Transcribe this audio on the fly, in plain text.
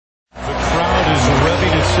is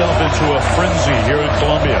revving itself into a frenzy here in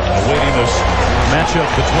Columbia, awaiting this matchup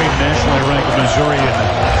between nationally ranked Missouri and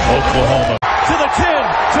Oklahoma. To the 10,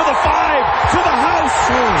 to the 5, to the house.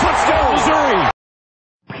 Touchdown, Missouri.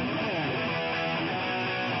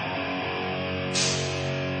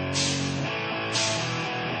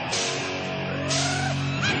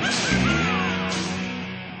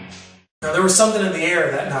 There was something in the air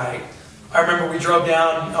that night. I remember we drove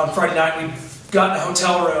down on Friday night. We got in a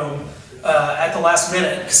hotel room at the last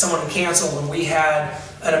minute because someone had canceled, and we had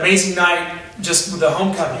an amazing night just with the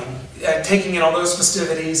homecoming and taking in all those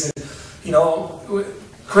festivities. And you know,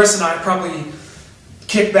 Chris and I probably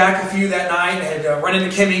kicked back a few that night and had run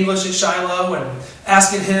into Kim English at Shiloh and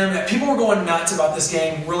asking him. People were going nuts about this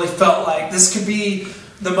game. Really felt like this could be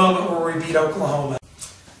the moment where we beat Oklahoma.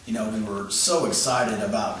 You know, we were so excited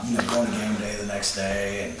about, you know, going to game day the next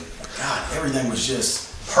day, and God, everything was just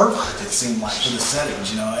perfect, it seemed like, for the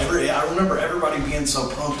settings, you know. I remember everybody being so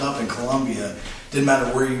pumped up in Columbia. Didn't matter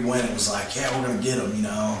where you went, it was like, yeah, we're going to get them, you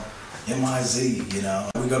know, MIZ, you know.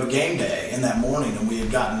 We go to game day in that morning, and we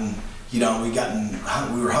had gotten, you know, we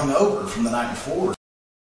were hungover from the night before.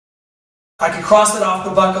 I could cross that off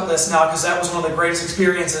the bucket list now because that was one of the greatest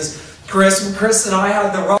experiences. Chris and I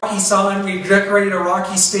had the Rocky sign. We decorated a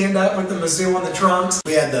Rocky stand-up with the Mizzou on the trunks.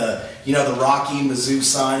 We had the, you know, the Rocky Mizzou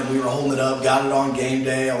sign, and we were holding it up, got it on game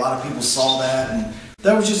day. A lot of people saw that, and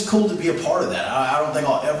that was just cool to be a part of that. I don't think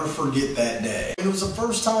I'll ever forget that day. It was the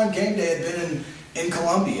first time game day had been in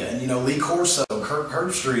Columbia, and, you know, Lee Corso,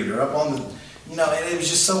 Kirk Street, or up on the, you know, and it was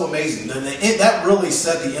just so amazing. That really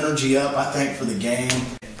set the energy up, I think, for the game,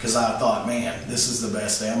 because I thought, man, this is the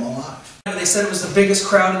best day of my life. They said it was the biggest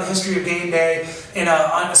crowd in the history of game day,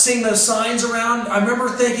 and seeing those signs around, I remember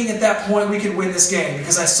thinking at that point we could win this game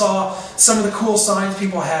because I saw some of the cool signs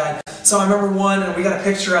people had. So I remember one, and we got a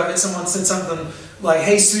picture of it. Someone said something like,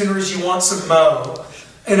 "Hey Sooners, you want some Mo?"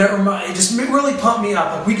 And it just really pumped me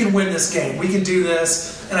up. Like, we can win this game. We can do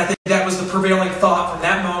this. And I think that was the prevailing thought from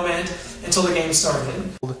that moment until the game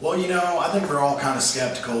started. Well, you know, I think we're all kind of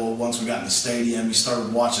skeptical once we got in the stadium. You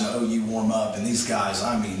started watching OU warm up, and these guys,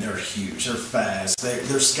 I mean, they're huge. They're fast.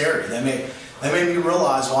 They're scary. They made me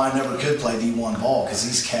realize why I never could play D1 ball, because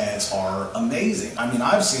these cats are amazing. I mean,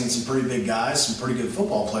 I've seen some pretty big guys, some pretty good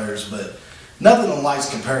football players, but nothing in life's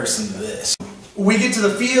comparison to this. We get to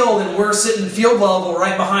the field, and we're sitting field level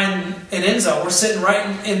right behind an end zone. We're sitting right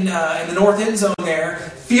in the north end zone there,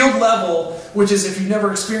 field level, which is, if you've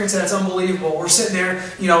never experienced that, it's unbelievable. We're sitting there,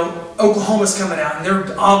 you know, Oklahoma's coming out, and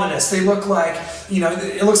they're ominous. They look like, you know,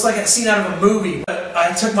 it looks like a scene out of a movie. But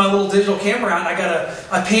I took my little digital camera out, and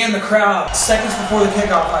I panned the crowd. Seconds before the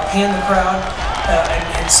kickoff, I panned the crowd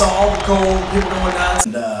and saw all the gold, people going nuts.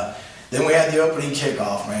 And then we had the opening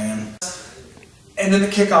kickoff, man. And then the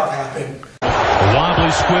kickoff happened. A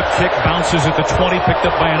wobbly squib kick bounces at the 20, picked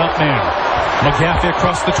up by an up man. McGaffey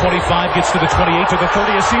across the 25, gets to the 28, to the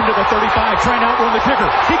 30, a seam to the 35, trying to outrun the kicker.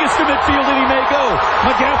 He gets to midfield and he may go.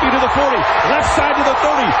 McGaffey to the 40, left side to the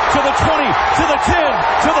 30, to the 20, to the 10,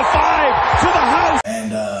 to the 5, to the house.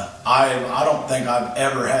 And I don't think I've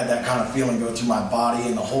ever had that kind of feeling go through my body,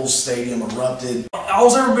 and the whole stadium erupted.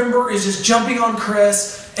 All I remember is just jumping on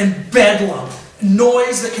Chris and bedlam.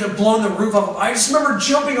 Noise that could have blown the roof off. I just remember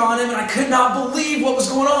jumping on him, and I could not believe what was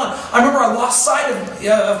going on. I remember I lost sight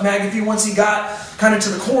of McAfee once he got kind of to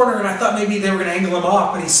the corner, and I thought maybe they were going to angle him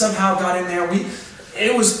off, but he somehow got in there.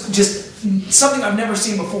 It was just something I've never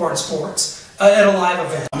seen before in sports. At a live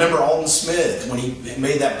event. I remember Alden Smith when he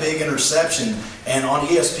made that big interception, and on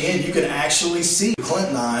ESPN you could actually see Clint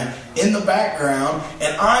and I in the background,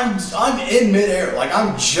 and I'm in midair, like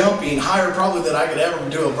I'm jumping higher probably than I could ever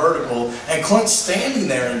do a vertical, and Clint's standing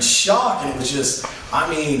there in shock, and it was just, I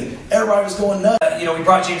mean, everybody was going nuts. You know, we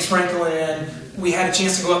brought James Franklin in, we had a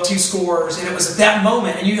chance to go up 2 scores, and it was at that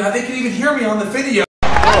moment, and I think you even hear me on the video.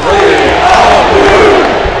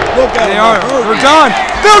 Look at they are. They're done.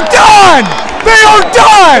 They're done. They are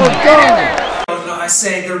done. I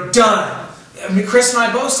say they're done. I mean, Chris and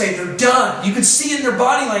I both say they're done. You could see in their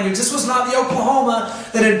body language. This was not the Oklahoma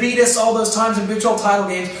that had beat us all those times in Big 12 title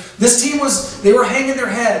games. This team they were hanging their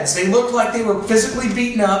heads. They looked like they were physically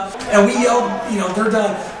beaten up, and we yelled, you know, they're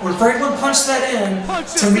done. When Franklin punched that in,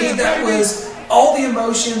 to me that was all the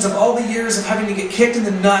emotions of all the years of having to get kicked in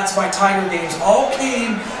the nuts by Tiger games all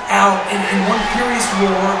came out in one furious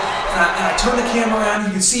roar. And I turned the camera around.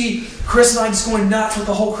 You could see Chris and I just going nuts with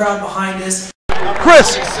the whole crowd behind us.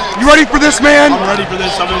 Chris, you ready for this, man? I'm ready for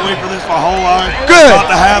this. I've been waiting for this my whole life. Good. It's about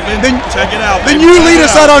to happen. Then check it out. Then you lead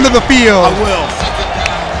us out onto the field. I will.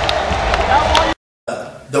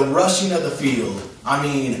 the rushing of the field. I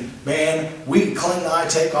mean, man, Clint and I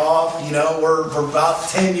take off, you know, we're about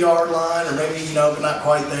 10-yard line, or maybe, you know, not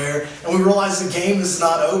quite there, and we realize the game is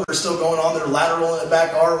not over, still going on. They're lateraling it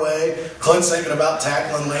back our way. Clint's thinking about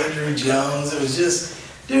tackling Landry Jones. It was just,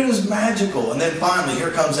 dude, it was magical. And then finally,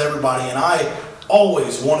 here comes everybody, and I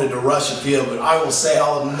always wanted to rush a field, but I will say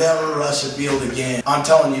I'll never rush a field again. I'm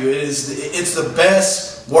telling you, it's the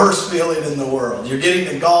best, worst feeling in the world. You're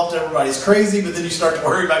getting engulfed, everybody's crazy, but then you start to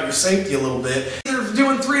worry about your safety a little bit. They're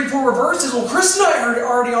doing 3 and 4 reverses. Well, Chris and I are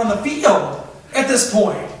already on the field at this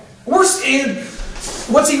point. And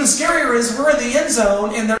what's even scarier is we're in the end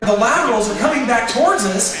zone, and the laterals are coming back towards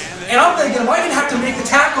us, and I'm thinking, am I going to have to make the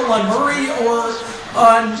tackle on Murray or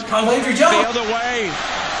on Landry Jones? The other way.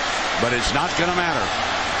 But it's not going to matter.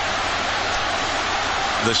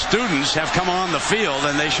 The students have come on the field,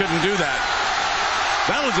 and they shouldn't do that.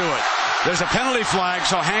 That'll do it. There's a penalty flag,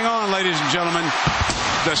 so hang on, ladies and gentlemen.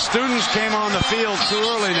 The students came on the field too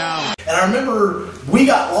early now. And I remember we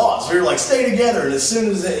got lost. We were like, stay together. And as soon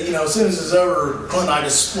as it was over, Clint and I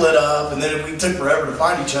just split up, and then we took forever to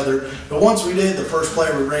find each other. But once we did, the first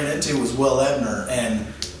player we ran into was Will Ebner, and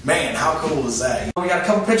man, how cool was that? We got a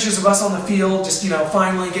couple pictures of us on the field, just, you know,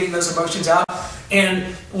 finally getting those emotions out.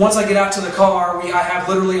 And once I get out to the car, I have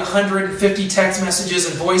literally 150 text messages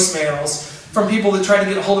and voicemails from people that tried to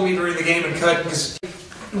get a hold of me during the game and couldn't, because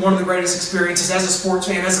one of the greatest experiences as a sports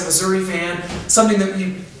fan, as a Missouri fan, something that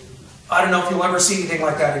I don't know if you'll ever see anything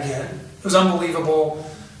like that again. It was unbelievable.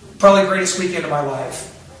 Probably the greatest weekend of my life.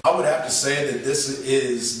 I would have to say that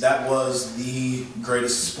that was the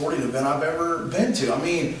greatest sporting event I've ever been to. I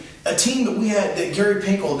mean, a team that Gary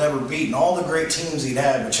Pinkel had never beaten, all the great teams he'd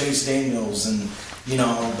had with Chase Daniels and, you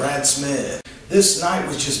know, Brad Smith. This night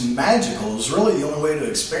was just magical. It was really the only way to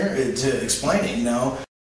explain it, you know.